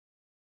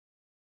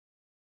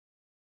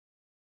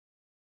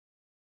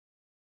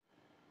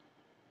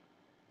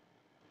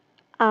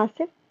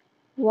Asif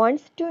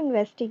wants to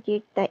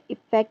investigate the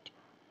effect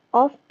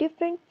of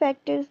different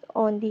factors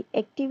on the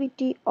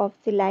activity of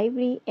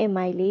salivary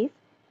amylase.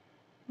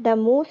 The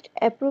most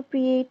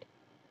appropriate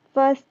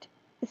first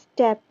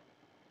step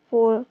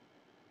for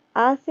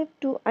Asif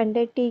to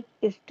undertake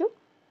is to,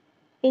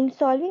 in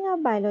solving a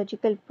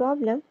biological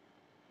problem,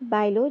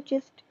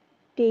 biologist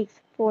takes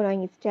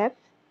following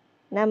steps.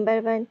 Number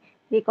 1,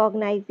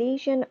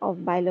 recognition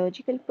of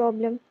biological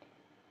problem.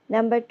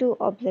 Number 2,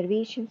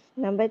 observations.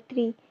 Number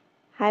 3,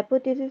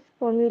 hypothesis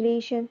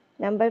formulation.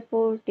 Number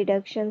 4,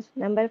 deductions.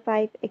 Number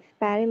 5,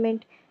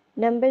 experiment.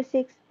 Number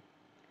 6,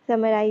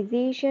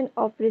 summarization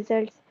of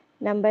results.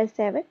 Number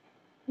 7,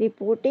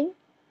 reporting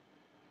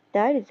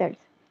the results.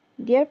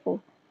 Therefore,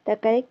 the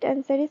correct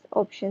answer is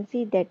option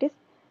C, that is,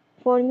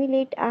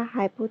 formulate a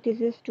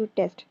hypothesis to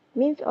test.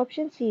 Means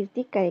option C is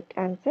the correct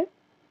answer.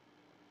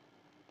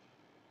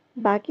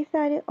 बाकी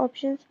सारे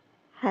options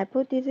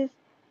hypothesis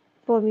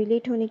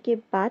formulate होने के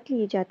बाद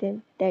लिए जाते हैं,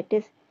 that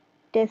is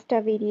test a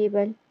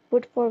variable,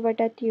 put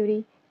forward a theory,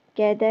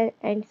 gather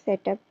and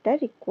set up the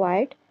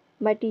required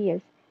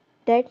materials.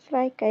 That's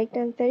why correct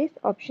answer is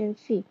option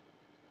C.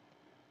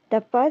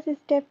 The first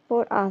step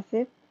for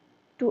Asif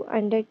to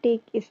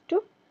undertake is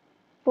to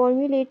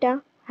formulate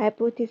a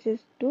hypothesis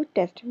to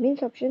test.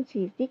 Means option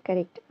C is the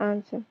correct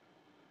answer.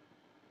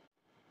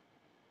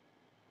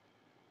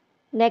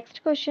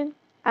 Next question.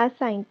 A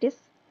scientist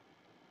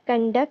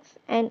conducts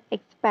an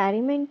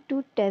experiment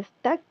to test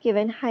the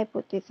given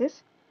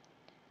hypothesis.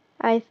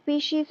 A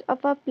species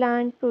of a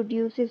plant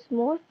produces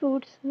more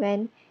fruits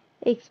when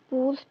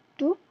exposed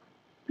to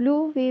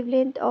blue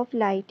wavelength of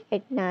light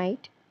at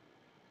night.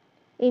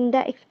 In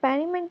the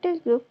experimental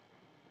group,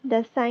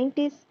 the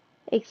scientist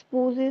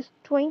exposes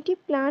 20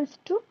 plants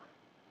to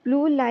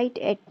blue light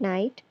at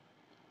night.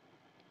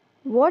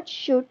 What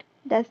should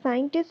the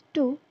scientist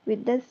do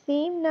with the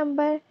same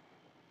number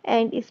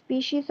and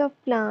species of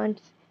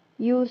plants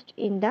used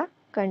in the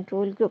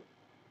control group?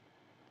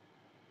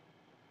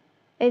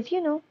 As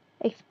you know,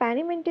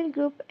 experimental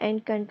group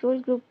and control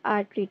group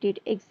are treated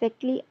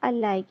exactly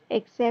alike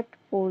except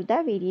for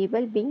the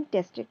variable being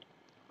tested.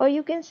 Or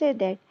you can say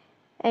that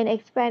an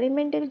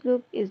experimental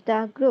group is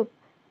the group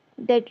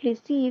that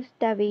receives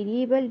the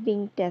variable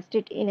being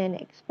tested in an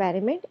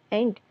experiment,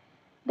 and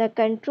the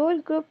control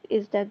group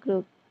is the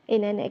group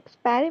in an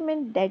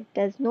experiment that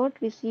does not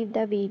receive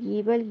the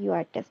variable you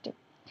are testing.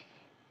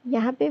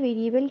 यहाँ पे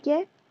variable क्या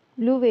है?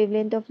 Blue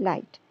wavelength of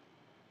light.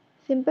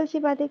 Simple सी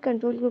बात है,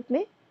 control group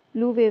में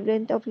blue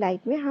wavelength of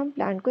light में हम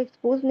plant को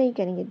एक्सपोज नहीं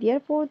करेंगे.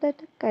 Therefore the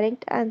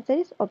correct answer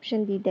is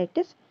option B, that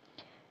is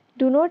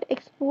do not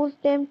expose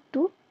them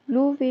to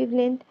blue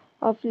wavelength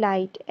of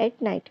light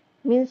at night.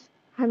 Means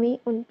हमें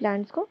उन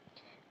प्लांट्स को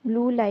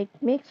ब्लू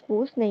लाइट में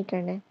एक्सपोज नहीं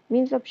करना है.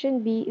 Means option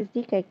B is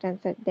the correct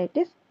answer, that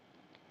is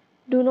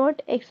do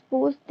not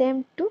expose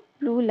them to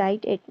blue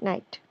light at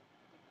night.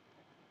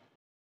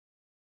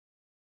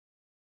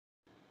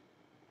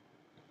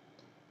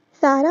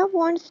 Sarah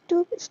wants to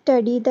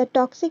study the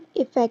toxic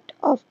effect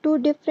of two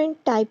different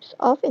types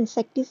of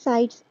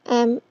insecticides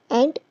M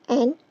and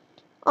N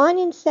on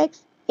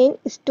insects in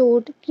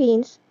stored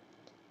grains.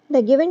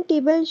 The given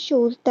table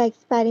shows the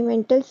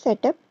experimental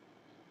setup.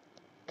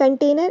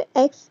 Container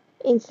X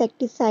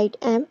insecticide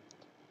M,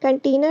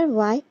 container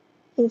Y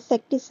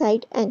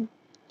insecticide N.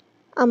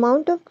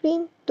 Amount of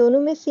grain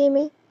दोनों में same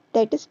है,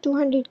 that is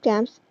 200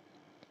 grams.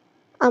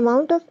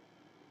 Amount of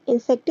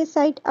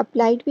insecticide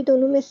applied भी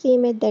दोनों में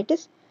same है, that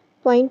is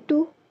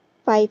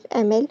 0.25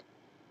 ml.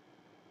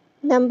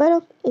 Number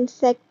of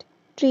insect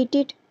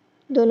treated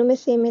दोनों में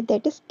same है,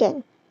 that is 10.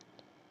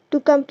 To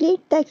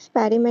complete the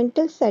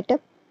experimental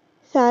setup,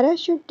 Sarah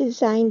should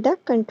design the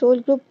control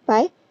group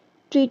by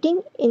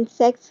treating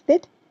insects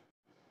with.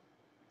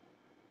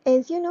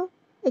 As you know,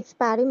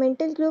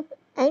 experimental group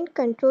and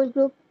control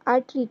group are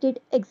treated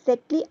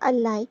exactly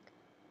alike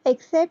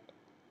except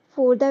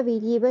for the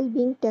variable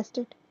being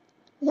tested.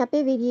 यहाँ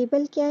पे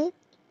variable क्या है?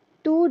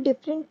 Two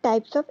different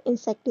types of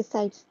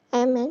insecticides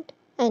M and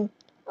N.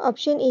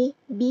 Option A,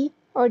 B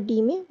और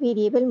D में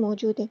variable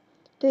मौजूद है,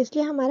 तो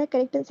इसलिए हमारा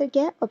करेक्ट आंसर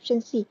क्या है? Option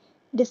C,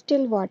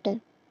 distil water.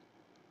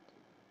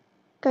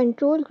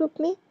 Control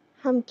group में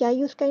हम क्या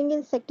यूज़ करेंगे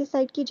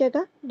इंसेक्टिसाइड की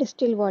जगह?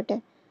 डिस्टिल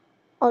वाटर,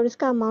 और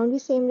उसका अमाउंट भी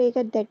सेम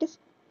रहेगा, that is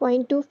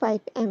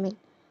 0.25 ml.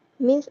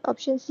 Means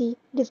option C,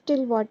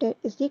 distil water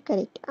is the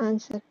correct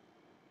answer.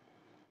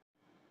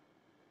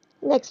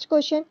 Next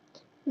question.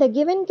 The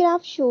given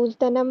graph shows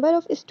the number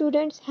of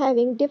students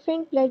having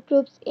different blood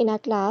groups in a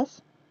class.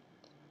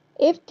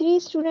 If 3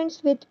 students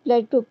with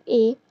blood group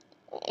A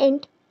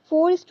and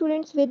 4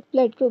 students with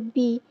blood group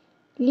B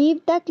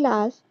leave the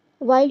class,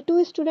 while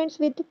 2 students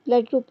with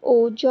blood group O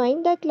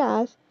join the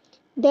class,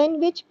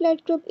 then which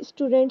blood group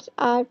students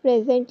are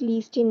present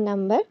least in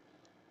number?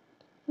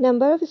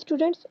 Number of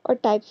students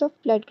और types of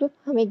blood group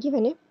हमें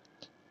given है.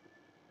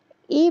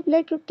 A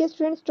blood group के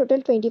students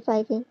total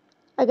 25 हैं.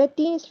 अगर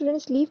 3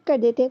 students leave कर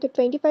देते हैं तो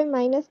 25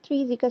 minus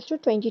 3 is equals to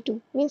 22.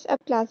 Means अब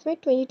क्लास में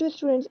 22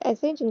 स्टूडेंट्स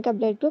ऐसे हैं जिनका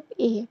ब्लड ग्रुप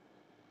ए है.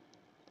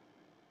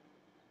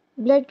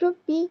 ब्लड ग्रुप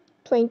बी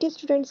 20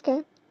 स्टूडेंट्स का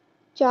है.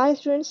 4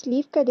 स्टूडेंट्स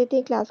लीव कर देते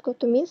हैं क्लास को,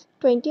 तो means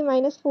 20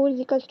 minus 4 is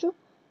equals to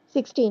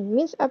 16।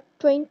 Means अब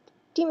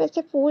 20 में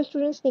से 4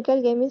 स्टूडेंट्स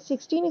निकल गए, मीन्स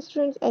 16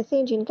 स्टूडेंट्स ऐसे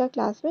हैं जिनका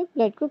क्लास में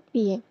ब्लड ग्रुप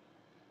बी है।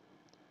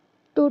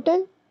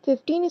 टोटल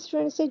 15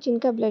 स्टूडेंट्स है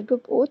जिनका ब्लड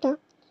ग्रुप ओ था,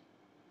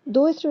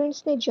 2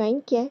 स्टूडेंट्स ने ज्वाइन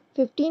किया है,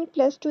 15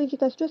 plus 2 is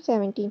equals to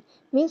 17।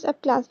 Means अब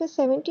क्लास में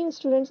 17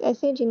 स्टूडेंट्स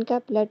ऐसे हैं जिनका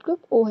ब्लड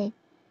ग्रुप ओ है।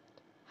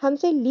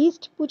 हमसे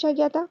लीस्ट पूछा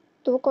गया था,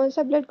 तो वो कौन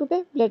सा ब्लड ग्रुप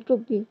है? Blood group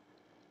B.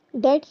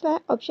 That's why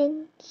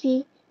option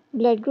C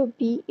blood group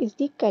B is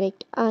the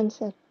correct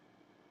answer.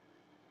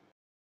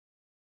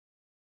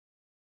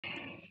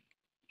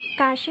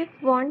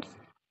 Kashif wants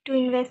to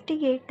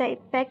investigate the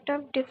effect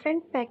of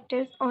different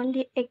factors on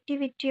the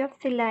activity of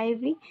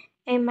salivary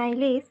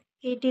amylase.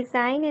 He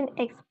designed an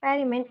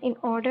experiment in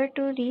order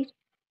to reach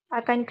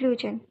a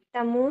conclusion.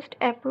 The most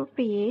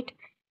appropriate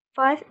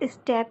first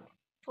step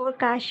for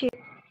Kashif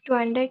to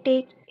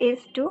undertake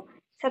is to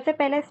सबसे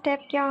पहला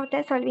step क्या होता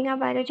है solving a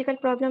biological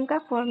problem का?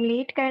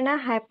 Formulate करना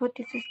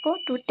hypothesis को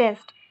to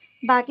test.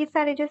 बाकी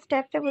सारे जो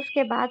स्टेप्स है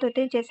उसके बाद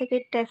होते हैं, जैसे कि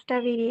test a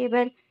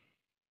variable,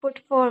 put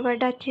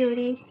forward a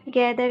theory,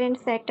 gather and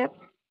set up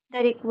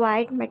the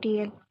required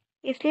material।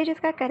 इसलिए जो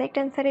इसका करेक्ट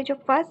आंसर है, जो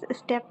फर्स्ट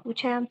स्टेप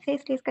पूछा है हमसे,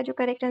 इसलिए इसका जो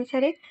करेक्ट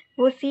आंसर है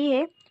वो सी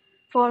है,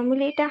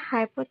 formulate a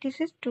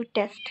hypothesis to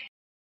test.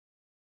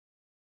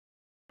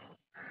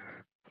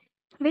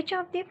 Which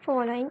of the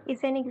following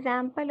is an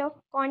example of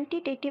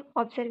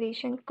quantitative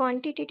observation?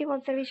 Quantitative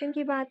observation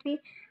की बात हुई,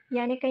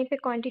 यानी कहीं पे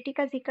क्वांटिटी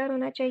का जिक्र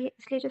होना चाहिए,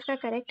 इसलिए जो इसका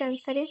करेक्ट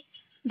आंसर है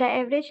the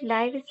average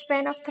life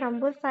span of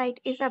thrombocyte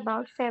is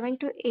about 7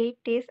 to 8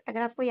 days।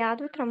 अगर आपको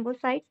याद हो,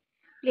 थ्रोम्बोसाइट्स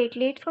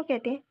प्लेटलेट्स को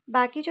कहते हैं।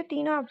 बाकी जो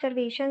तीनों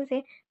ऑब्जर्वेशन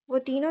है वो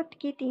तीनों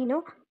की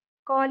तीनों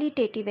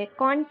क्वालिटेटिव है,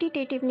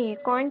 क्वांटिटेटिव नहीं है,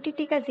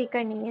 क्वांटिटी का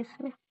जिक्र नहीं है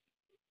इसमें।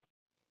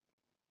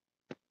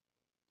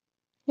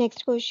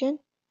 Next question,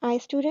 a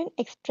student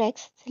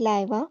extracts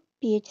saliva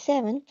pH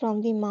 7 from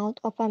the mouth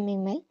of a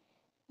mammal,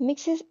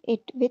 mixes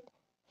it with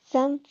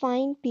some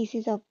fine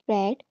pieces of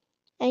bread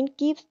and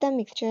keeps the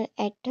mixture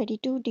at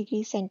 32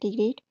 degrees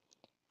centigrade.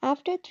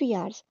 After 3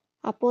 hours,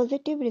 a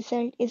positive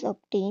result is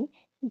obtained,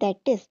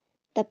 that is,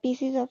 the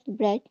pieces of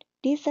bread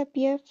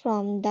disappear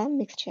from the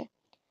mixture.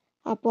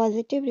 A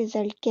positive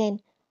result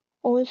can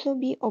also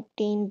be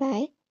obtained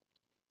by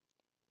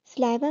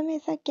saliva में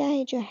ऐसा क्या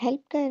है जो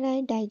help कर रहा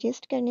है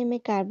digest करने में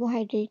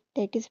कार्बोहाइड्रेट,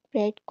 दैट इज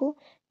ब्रेड को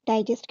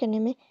डाइजेस्ट करने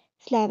में?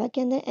 सलाइवा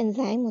के अंदर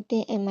एंजाइम होते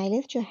हैं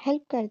एमाइलेज, जो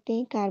हेल्प करते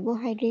हैं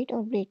कार्बोहाइड्रेट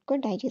और ब्रेड को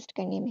डाइजेस्ट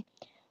करने में।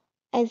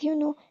 As you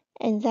know,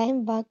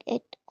 enzyme work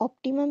at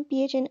optimum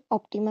pH and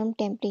optimum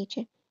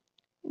temperature.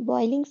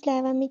 Boiling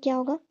saliva में क्या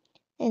होगा?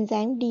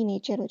 एंजाइम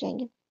डीनेचर हो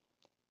जाएंगे।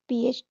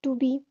 पीएच 2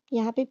 भी,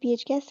 यहाँ पे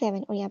पीएच क्या है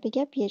 7 और यहाँ पे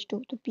क्या पीएच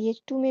 2, तो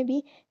पीएच 2 में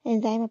भी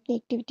एंजाइम अपनी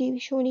एक्टिविटी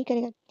शो नहीं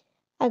करेगा।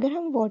 अगर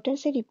हम वाटर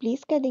से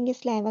रिप्लेस कर देंगे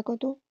सलाइवा को,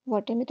 तो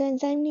वाटर में तो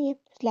एंजाइम नहीं है,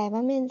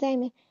 सलाइवा में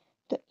एंजाइम है,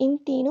 तो इन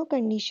तीनों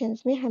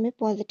कंडीशंस में हमें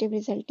पॉजिटिव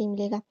रिजल्ट ही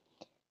मिलेगा।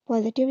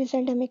 पॉजिटिव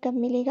रिजल्ट हमें कब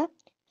मिलेगा?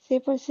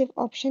 सिर्फ और सिर्फ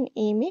ऑप्शन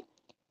ए में,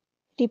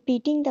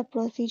 repeating the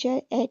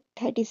procedure eight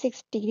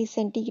 36 degree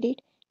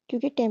centigrade,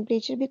 क्योंकि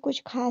टेम्परेचर भी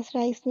कुछ खास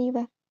राइज नहीं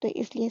हुआ, तो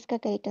इसलिए इसका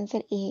करेक्ट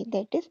आंसर ए है,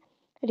 that is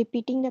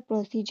repeating the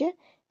procedure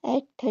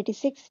eight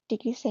 36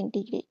 degree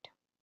centigrade.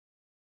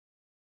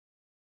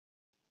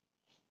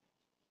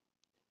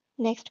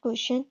 Next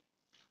question,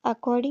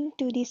 according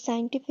to the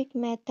scientific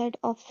method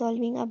of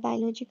solving a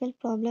biological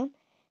problem,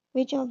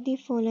 which of the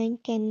following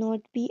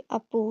cannot be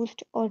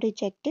opposed or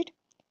rejected?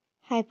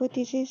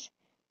 Hypothesis,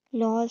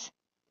 laws,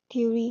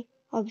 theory,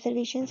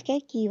 observations क्या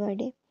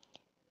keyword है?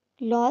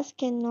 Laws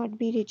cannot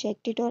be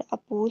rejected or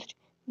opposed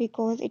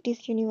because it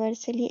is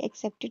universally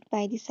accepted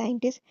by the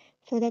scientists.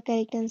 So the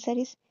correct answer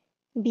is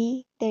B,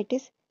 that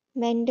is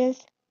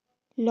Mendel's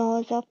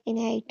laws of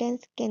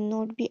inheritance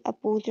cannot be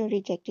opposed or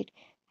rejected।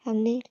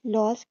 हमने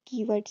laws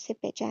keyword से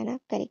पहचाना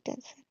correct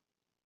answer.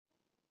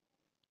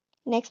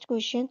 Next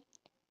question,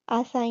 a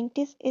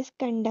scientist is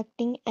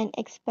conducting an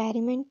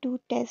experiment to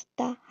test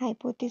the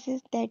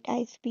hypothesis that a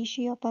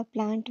species of a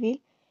plant will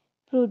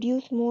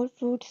produce more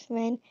fruits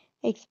when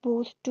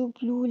exposed to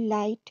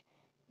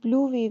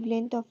blue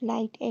wavelength of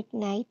light at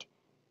night.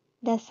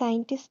 The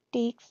scientist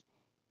takes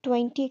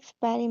 20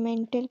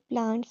 experimental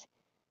plants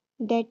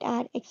that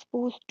are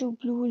exposed to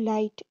blue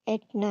light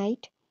at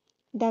night.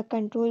 The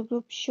control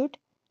group should,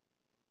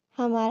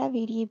 हमारा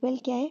variable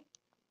क्या है?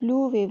 Blue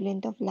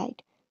wavelength of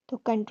light. तो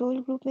control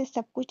group में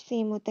सब कुछ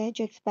same होता है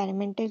जो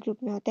एक्सपेरिमेंटल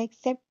ग्रुप में होता है,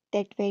 accept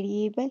that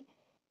variable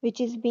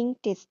which is being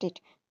tested.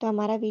 तो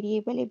हमारा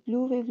वेरिएबल है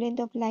ब्लू वेवलेंथ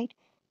ऑफ लाइट,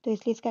 तो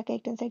इसलिए इसका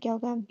करेक्ट आंसर क्या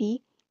होगा? B,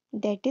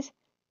 that is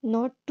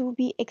not to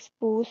be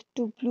expose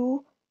to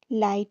blue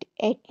light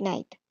at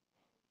night.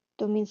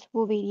 तो मीन्स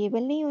वो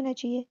वेरिएबल नहीं होना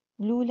चाहिए।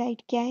 ब्लू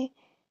लाइट क्या है?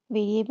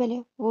 वेरिएबल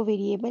है, वो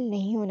वेरिएबल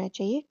नहीं होना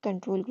चाहिए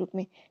कंट्रोल ग्रुप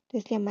में, तो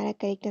इसलिए हमारा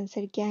करेक्ट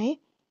आंसर क्या है?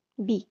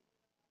 बी।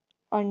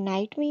 और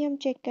नाइट में ही हम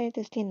चेक करें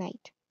तो इसलिए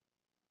night.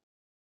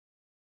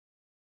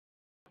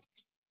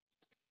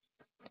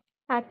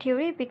 A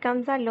theory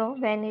becomes a law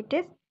when it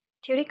is,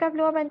 theory कब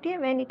law बनती है?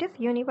 When it is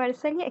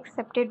universally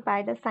accepted by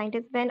the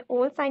scientists, when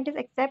all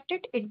scientists accept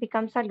it, it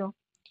becomes a law।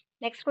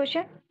 Next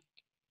question.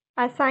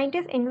 A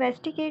scientist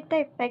investigate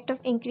the effect of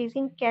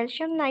increasing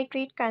calcium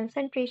nitrate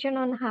concentration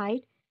on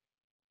height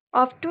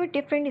of two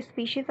different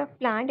species of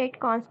plant at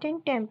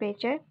constant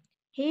temperature.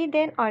 He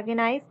then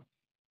organizes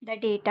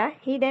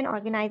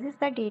organizes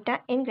the data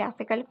in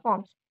graphical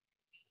forms.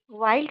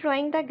 While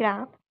drawing the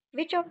graph,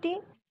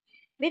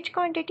 which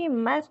quantity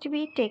must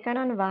be taken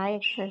on y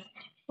axis?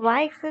 y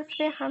axis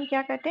पे हम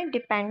क्या करते हैं,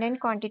 dependent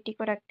quantity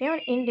को रखते हैं और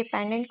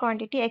independent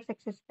quantity x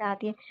axis पे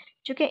आती है।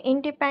 चूंकि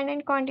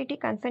independent quantity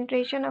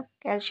concentration of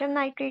calcium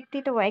nitrate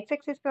थी तो वो एक्स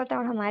एक्सिस पे होता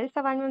है और हमारे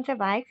सवाल में उनसे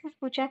वाई एक्सिस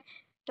पूछा है,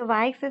 तो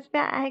वाई एक्सिस पे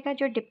आएगा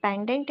जो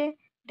डिपेंडेंट है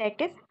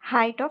that is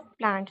height of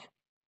plants,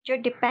 जो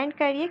डिपेंड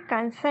कर रही है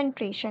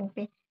कंसंट्रेशन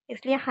पे,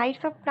 इसलिए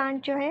हाइट्स ऑफ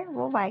प्लांट जो है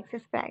वो वाई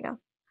एक्सिस पे आएगा।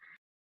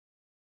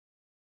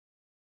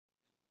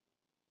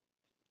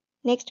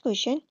 Next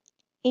question.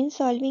 In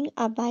solving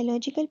a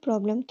biological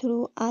problem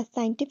through a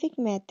scientific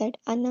method,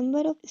 a number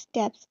of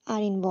steps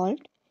are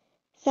involved.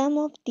 Some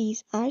of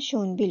these are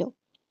shown below.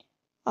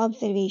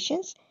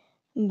 Observations.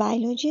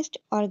 Biologist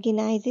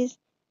organizes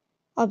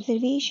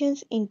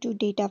observations into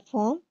data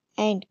form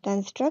and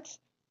constructs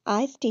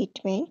a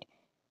statement.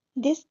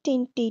 This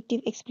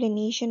tentative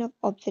explanation of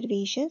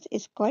observations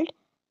is called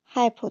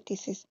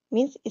hypothesis.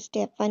 Means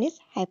step 1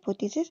 is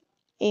hypothesis.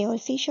 A और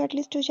C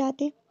shortlist हो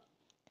जाते.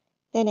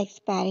 Then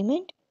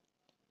experiment,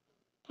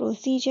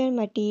 procedure,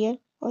 material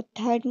और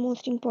third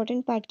most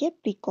important part क्या,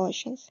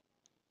 precautions.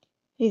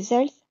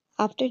 Results,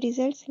 after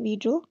results we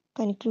draw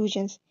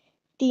conclusions.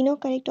 तीनों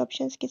correct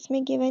options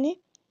किसमें given है,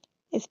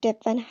 step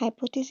 1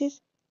 hypothesis,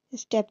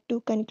 step 2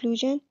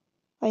 conclusion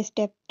और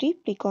step 3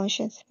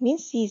 precautions.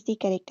 Means C is the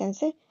correct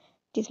answer,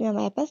 जिसमें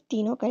हमारे पास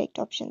तीनों करेक्ट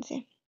ऑप्शंस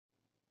हैं।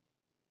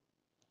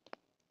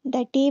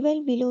 The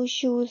table below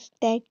shows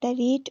that the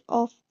rate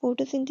of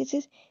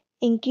photosynthesis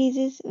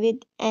increases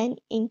with an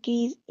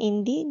increase in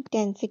the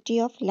intensity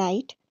of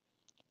light.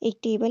 एक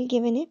table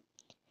given है,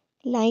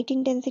 light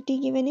intensity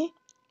given है,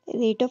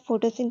 rate of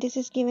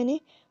photosynthesis given है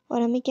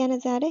और हमें क्या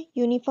नजर आ रहा है,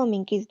 यूनिफॉर्म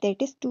इंक्रीज,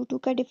 दैट इज 2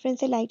 का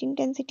डिफरेंस है लाइट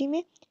इंटेंसिटी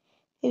में।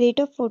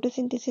 रेट ऑफ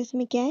फोटोसिंथेसिस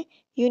में क्या है,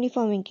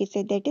 यूनिफॉर्म इंक्रीज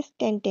है, दैट इज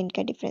 10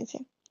 का डिफरेंस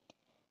है।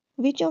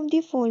 Which of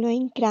the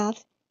following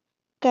graphs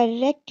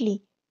correctly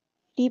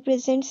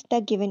represents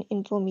the given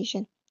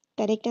information?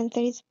 Correct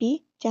answer is B,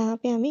 जहाँ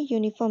पे हमें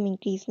यूनिफॉर्म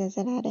इंक्रीज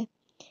नजर आ रहा है।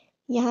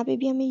 यहाँ पे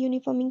भी हमें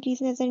यूनिफॉर्म इंक्रीज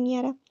नजर नहीं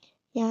आ रहा,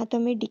 यहाँ तो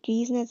हमें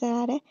डिक्रीज नजर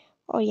आ रहा है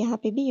और यहाँ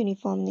पे भी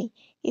यूनिफॉर्म नहीं,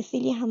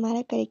 इसीलिए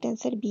हमारा करेक्ट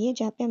आंसर बी है,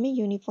 जहाँ पे हमें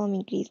यूनिफॉर्म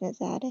इंक्रीज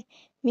नजर आ रहा है।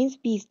 Means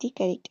B is the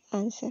correct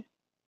answer.